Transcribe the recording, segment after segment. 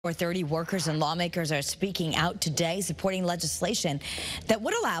4:30 workers and lawmakers are speaking out today, supporting legislation that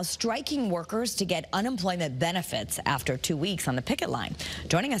would allow striking workers to get unemployment benefits after 2 weeks on the picket line.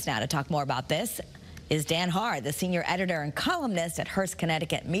 Joining us now to talk more about this is Dan Haar, the senior editor and columnist at Hearst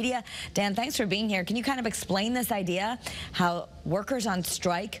CT Media. Dan, thanks for being here. Can you kind of explain this idea, how workers on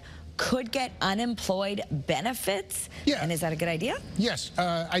strike could get unemployed benefits? Yeah. And is that a good idea? Yes,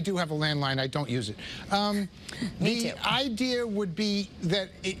 I do have a landline. I don't use it. Me too. The idea would be that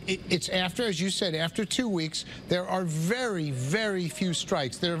it's after, as you said, after 2 weeks, there are very, very few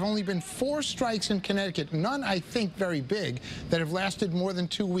strikes. There have only been 4 strikes in Connecticut, none, I think, very big, that have lasted more than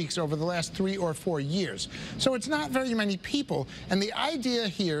 2 weeks over the last 3 or 4 years. So it's not very many people. And the idea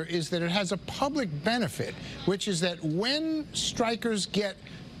here is that it has a public benefit, which is that when strikers get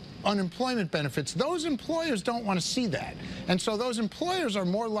unemployment benefits, those employers don't want to see that. And so those employers are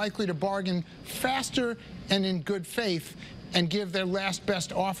more likely to bargain faster and in good faith and give their last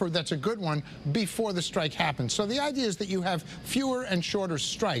best offer that's a good one before the strike happens. So the idea is that you have fewer and shorter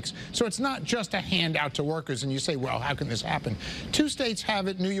strikes. So it's not just a handout to workers and you say, well, how can this happen? 2 states have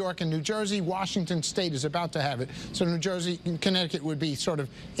it, New York and New Jersey. Washington State is about to have it. So New Jersey and Connecticut would be sort of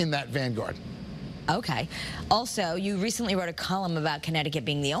in that vanguard. Okay. Also, you recently wrote a column about Connecticut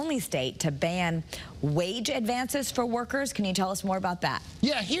being the only state to ban wage advances for workers. Can you tell us more about that?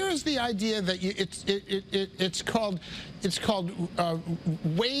 Yeah, here is the idea that it's called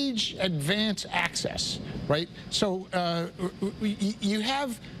wage advance access, right? So you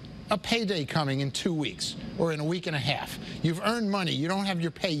have a payday coming in 2 weeks or in a week and a half. You've earned money. You don't have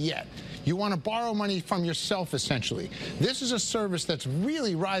your pay yet. You want to borrow money from yourself, essentially. This is a service that's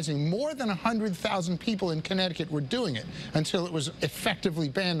really rising. More than 100,000 people in Connecticut were doing it until it was effectively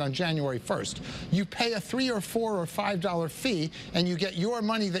banned on January 1st. You pay a $3 or $4 or $5 fee, and you get your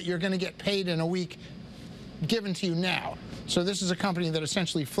money that you're going to get paid in a week given to you now. So this is a company that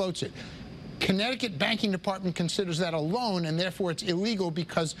essentially floats it. Connecticut Banking Department considers that a loan, and therefore it's illegal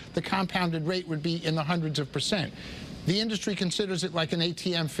because the compounded rate would be in the hundreds of percent. The industry considers it like an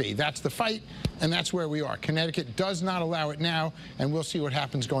ATM fee. That's the fight, and that's where we are. Connecticut does not allow it now, and we'll see what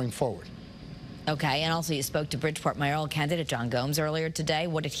happens going forward. Okay, and also you spoke to Bridgeport mayoral candidate John Gomes earlier today.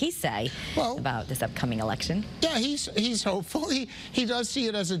 What did he say about this upcoming election? Yeah, he's hopeful. He does see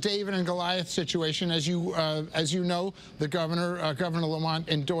it as a David and Goliath situation. As you know, the Governor Lamont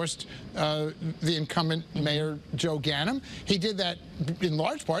endorsed the incumbent Mayor Joe Ganim. He did that in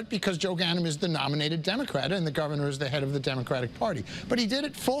large part because Joe Ganim is the nominated Democrat and the governor is the head of the Democratic Party. But he did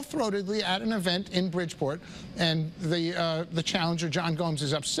it full-throatedly at an event in Bridgeport, and the challenger John Gomes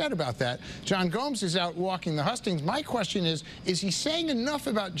is upset about that. John Gomes is out walking the hustings. My question is he saying enough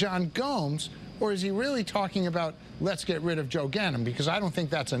about John Gomes, or is he really talking about let's get rid of Joe Ganim? Because I don't think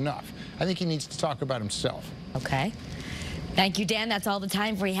that's enough. I think he needs to talk about himself. Okay. Thank you, Dan. That's all the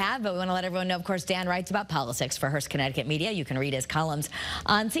time we have, but we want to let everyone know, of course, Dan writes about politics for Hearst CT Media. You can read his columns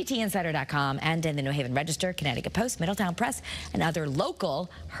on ctinsider.com and in the New Haven Register, Connecticut Post, Middletown Press, and other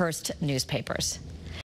local Hearst newspapers.